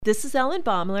This is Ellen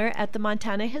Baumler at the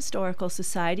Montana Historical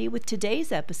Society with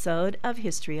today's episode of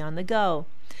History on the Go.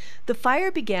 The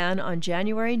fire began on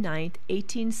January 9,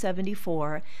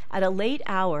 1874, at a late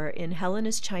hour in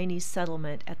Helena's Chinese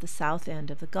settlement at the south end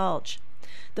of the gulch.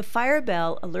 The fire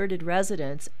bell alerted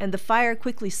residents, and the fire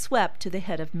quickly swept to the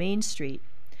head of Main Street.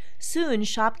 Soon,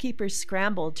 shopkeepers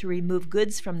scrambled to remove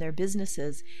goods from their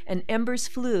businesses, and embers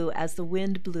flew as the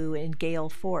wind blew in gale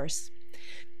force.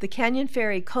 The Canyon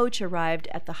Ferry coach arrived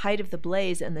at the height of the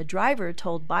blaze, and the driver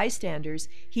told bystanders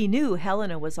he knew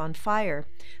Helena was on fire.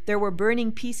 There were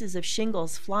burning pieces of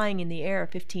shingles flying in the air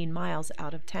 15 miles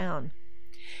out of town.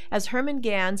 As Herman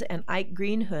Gans and Ike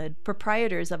Greenhood,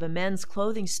 proprietors of a men's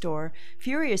clothing store,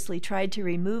 furiously tried to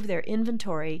remove their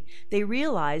inventory, they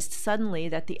realized suddenly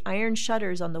that the iron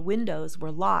shutters on the windows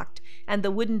were locked and the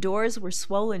wooden doors were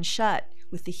swollen shut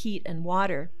with the heat and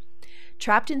water.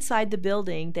 Trapped inside the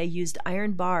building, they used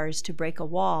iron bars to break a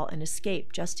wall and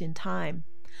escape just in time.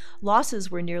 Losses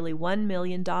were nearly $1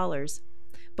 million.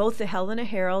 Both the Helena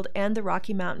Herald and the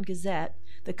Rocky Mountain Gazette,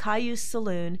 the Cayuse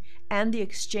Saloon, and the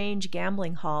Exchange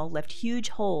Gambling Hall left huge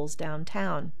holes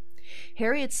downtown.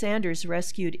 Harriet Sanders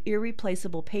rescued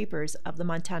irreplaceable papers of the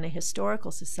Montana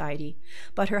Historical Society,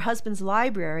 but her husband's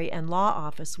library and law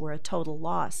office were a total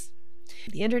loss.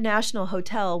 The International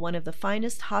Hotel, one of the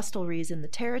finest hostelries in the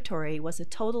territory, was a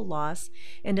total loss,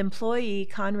 and employee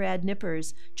Conrad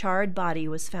Nipper's charred body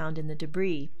was found in the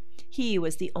debris. He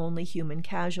was the only human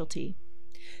casualty.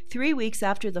 3 weeks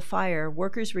after the fire,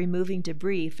 workers removing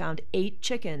debris found 8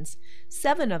 chickens.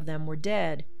 7 of them were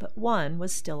dead, but 1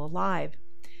 was still alive.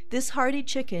 This hardy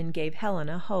chicken gave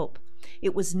Helena hope.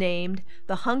 It was named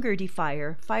the Hunger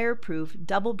Defier Fireproof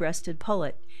Double-Breasted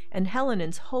Pullet, and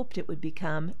Helenans hoped it would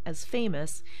become as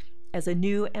famous as a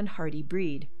new and hardy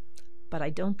breed. But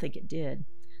I don't think it did.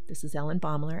 This is Ellen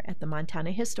Baumler at the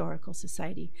Montana Historical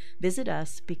Society. Visit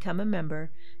us, become a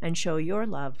member, and show your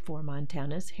love for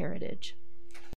Montana's heritage.